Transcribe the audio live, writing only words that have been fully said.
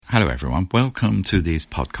Hello everyone, welcome to these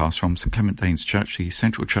podcasts from St Clement Danes Church, the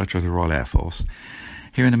Central Church of the Royal Air Force,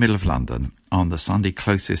 here in the middle of London, on the Sunday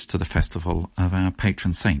closest to the festival of our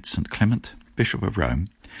patron saint, St Clement, Bishop of Rome,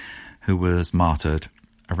 who was martyred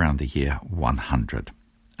around the year 100.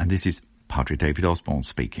 And this is Padre David Osborne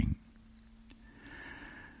speaking.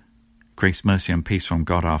 Grace, mercy and peace from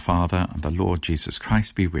God our Father and the Lord Jesus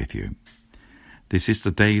Christ be with you. This is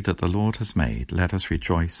the day that the Lord has made. Let us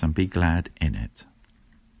rejoice and be glad in it.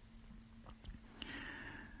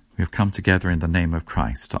 We have come together in the name of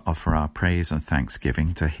Christ to offer our praise and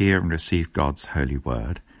thanksgiving, to hear and receive God's holy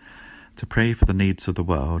word, to pray for the needs of the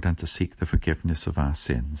world and to seek the forgiveness of our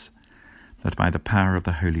sins, that by the power of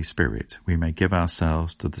the Holy Spirit we may give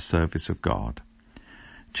ourselves to the service of God.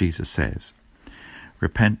 Jesus says,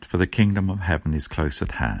 "Repent, for the kingdom of heaven is close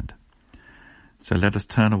at hand." So let us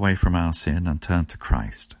turn away from our sin and turn to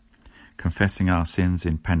Christ, confessing our sins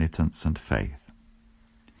in penitence and faith.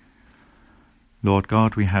 Lord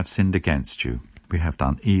God, we have sinned against you. We have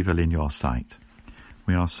done evil in your sight.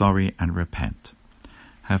 We are sorry and repent.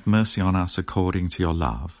 Have mercy on us according to your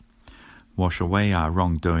love. Wash away our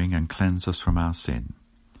wrongdoing and cleanse us from our sin.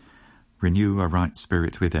 Renew a right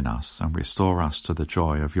spirit within us and restore us to the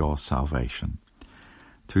joy of your salvation.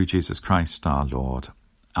 Through Jesus Christ our Lord.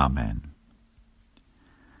 Amen.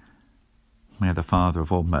 May the Father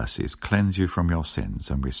of all mercies cleanse you from your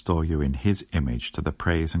sins and restore you in his image to the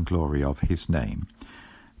praise and glory of his name.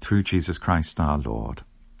 Through Jesus Christ our Lord.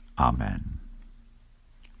 Amen.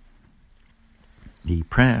 The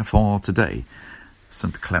prayer for today,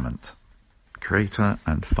 St. Clement, Creator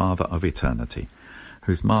and Father of eternity,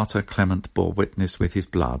 whose martyr Clement bore witness with his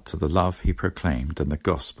blood to the love he proclaimed and the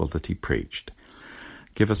gospel that he preached.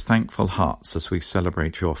 Give us thankful hearts as we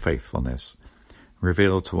celebrate your faithfulness.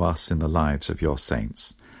 Reveal to us in the lives of your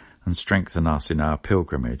saints, and strengthen us in our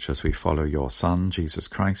pilgrimage as we follow your Son, Jesus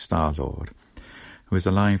Christ our Lord, who is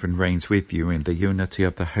alive and reigns with you in the unity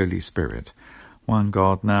of the Holy Spirit, one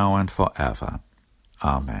God, now and forever.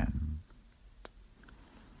 Amen.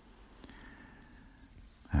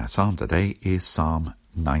 Our psalm today is Psalm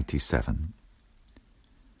 97.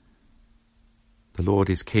 The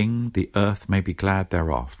Lord is King, the earth may be glad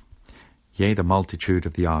thereof. Yea, the multitude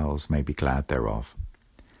of the isles may be glad thereof.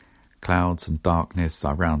 Clouds and darkness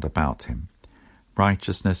are round about him.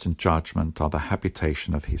 Righteousness and judgment are the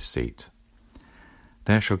habitation of his seat.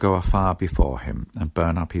 There shall go a fire before him, and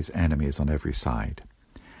burn up his enemies on every side.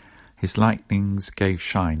 His lightnings gave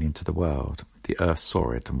shine into the world. The earth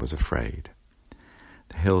saw it and was afraid.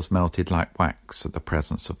 The hills melted like wax at the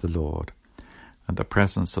presence of the Lord, at the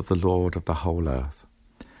presence of the Lord of the whole earth.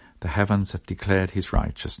 The heavens have declared his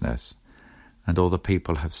righteousness, and all the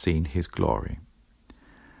people have seen his glory.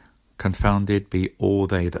 Confounded be all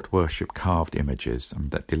they that worship carved images,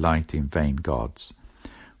 and that delight in vain gods.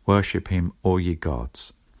 Worship him, all ye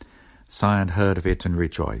gods. Zion heard of it and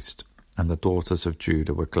rejoiced, and the daughters of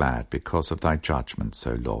Judah were glad because of thy judgments,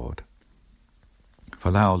 O Lord.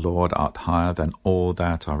 For thou, Lord, art higher than all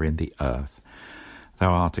that are in the earth.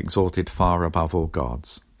 Thou art exalted far above all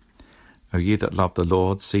gods. O ye that love the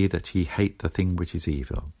Lord, see that ye hate the thing which is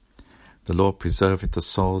evil. The Lord preserveth the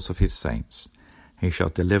souls of his saints. He shall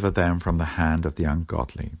deliver them from the hand of the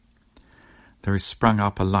ungodly. There is sprung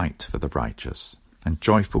up a light for the righteous, and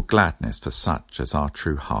joyful gladness for such as are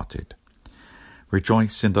true-hearted.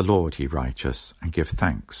 Rejoice in the Lord, ye righteous, and give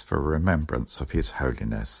thanks for a remembrance of his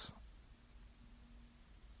holiness.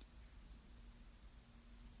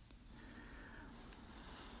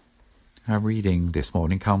 Our reading this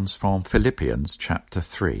morning comes from Philippians chapter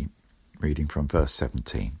 3, reading from verse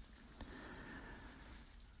 17.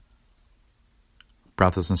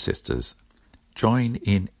 Brothers and sisters, join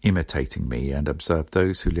in imitating me and observe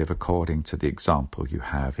those who live according to the example you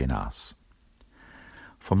have in us.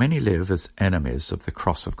 For many live as enemies of the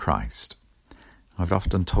cross of Christ. I've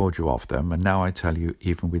often told you of them, and now I tell you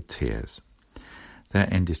even with tears.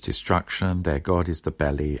 Their end is destruction, their God is the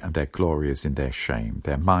belly, and their glory is in their shame.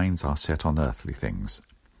 Their minds are set on earthly things.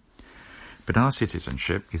 But our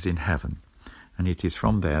citizenship is in heaven, and it is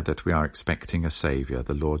from there that we are expecting a Saviour,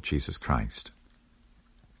 the Lord Jesus Christ.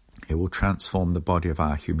 He will transform the body of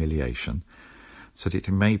our humiliation, so that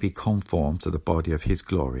it may be conformed to the body of his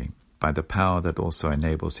glory, by the power that also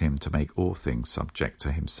enables him to make all things subject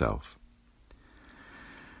to himself.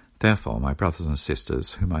 Therefore, my brothers and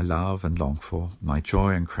sisters, whom I love and long for, my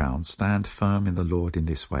joy and crown, stand firm in the Lord in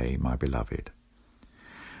this way, my beloved.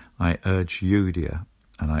 I urge Euodia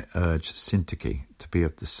and I urge Syntyche to be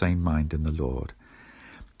of the same mind in the Lord.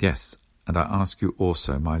 Yes, and I ask you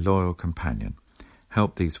also, my loyal companion,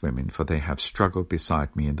 help these women, for they have struggled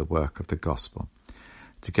beside me in the work of the gospel,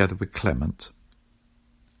 together with Clement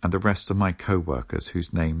and the rest of my co-workers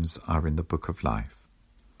whose names are in the book of life.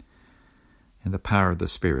 In the power of the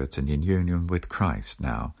Spirit and in union with Christ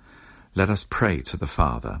now, let us pray to the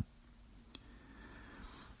Father.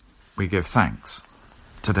 We give thanks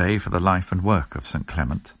today for the life and work of St.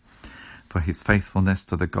 Clement, for his faithfulness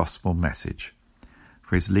to the gospel message,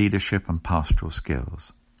 for his leadership and pastoral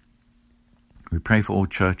skills. We pray for all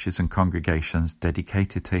churches and congregations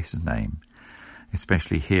dedicated to his name,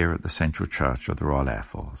 especially here at the Central Church of the Royal Air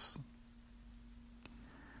Force.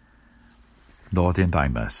 Lord, in thy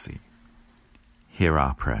mercy, hear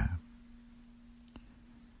our prayer.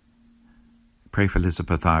 Pray for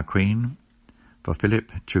Elizabeth, our Queen, for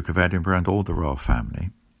Philip, Duke of Edinburgh, and all the royal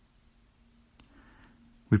family.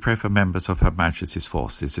 We pray for members of Her Majesty's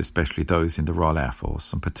forces, especially those in the Royal Air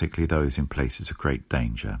Force, and particularly those in places of great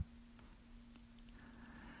danger.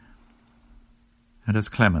 And as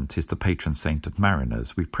Clement is the patron saint of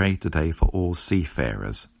mariners, we pray today for all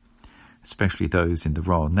seafarers, especially those in the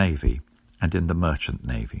Royal Navy and in the Merchant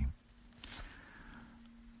Navy.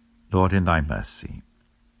 Lord, in thy mercy,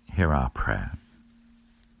 hear our prayer.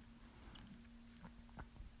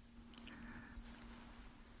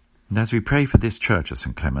 And as we pray for this church of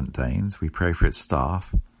St. Clement Danes, we pray for its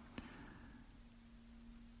staff.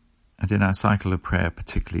 And in our cycle of prayer,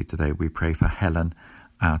 particularly today, we pray for Helen,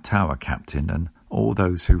 our tower captain, and all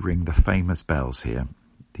those who ring the famous bells here,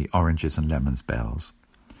 the oranges and lemons bells.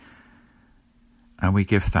 And we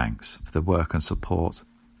give thanks for the work and support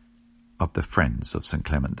of the friends of St.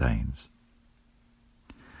 Clement Danes.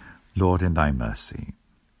 Lord, in thy mercy,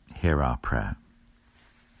 hear our prayer.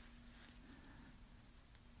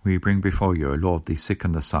 We bring before you, O Lord, the sick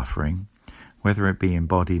and the suffering, whether it be in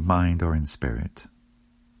body, mind, or in spirit.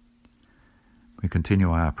 We continue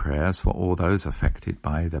our prayers for all those affected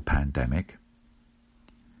by the pandemic,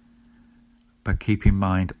 but keep in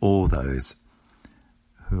mind all those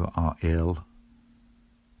who are ill,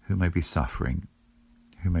 who may be suffering,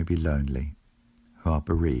 who may be lonely, who are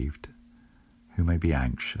bereaved, who may be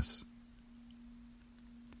anxious.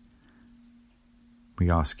 We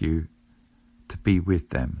ask you to be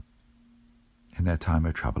with them in their time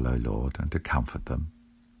of trouble, O Lord, and to comfort them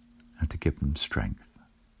and to give them strength.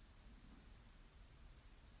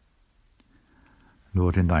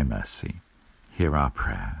 Lord, in thy mercy, hear our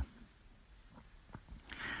prayer.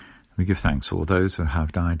 We give thanks for all those who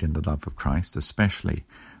have died in the love of Christ, especially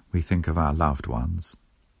we think of our loved ones.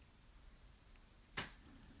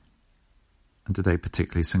 And today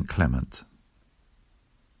particularly St. Clement,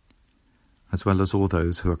 as well as all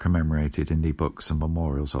those who are commemorated in the books and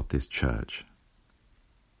memorials of this church.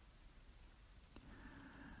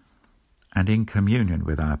 And in communion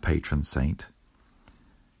with our patron saint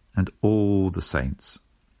and all the saints,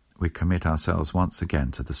 we commit ourselves once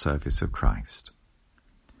again to the service of Christ.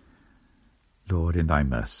 Lord, in thy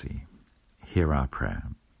mercy, hear our prayer.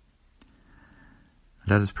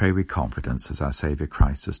 Let us pray with confidence as our Saviour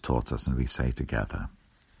Christ has taught us, and we say together,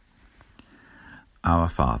 Our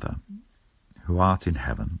Father, who art in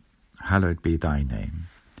heaven, hallowed be thy name.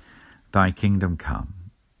 Thy kingdom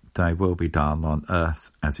come, thy will be done on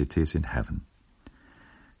earth as it is in heaven.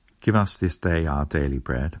 Give us this day our daily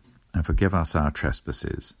bread, and forgive us our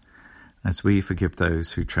trespasses, as we forgive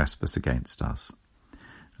those who trespass against us.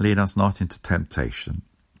 Lead us not into temptation,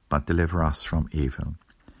 but deliver us from evil.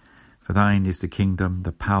 For thine is the kingdom,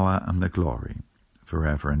 the power, and the glory,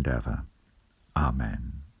 forever and ever.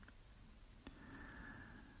 Amen.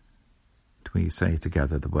 We say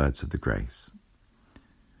together the words of the grace.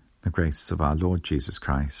 The grace of our Lord Jesus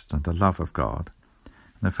Christ, and the love of God,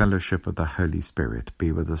 and the fellowship of the Holy Spirit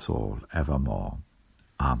be with us all evermore.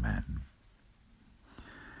 Amen.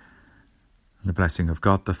 And the blessing of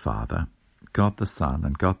God the Father, God the Son,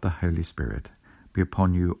 and God the Holy Spirit be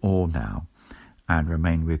upon you all now, and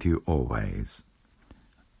remain with you always.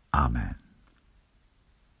 Amen.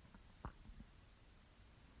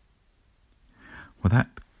 Well, that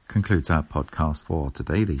concludes our podcast for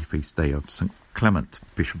today, the feast day of St. Clement,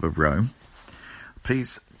 Bishop of Rome.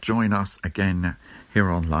 Please join us again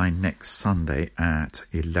here online next Sunday at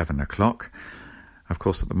 11 o'clock. Of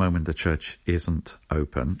course, at the moment the church isn't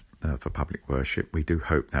open for public worship. We do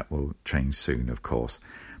hope that will change soon, of course.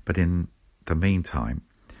 But in the meantime,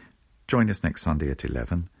 join us next Sunday at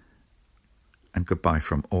 11. And goodbye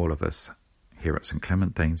from all of us here at St.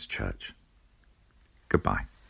 Clement Danes Church. Goodbye.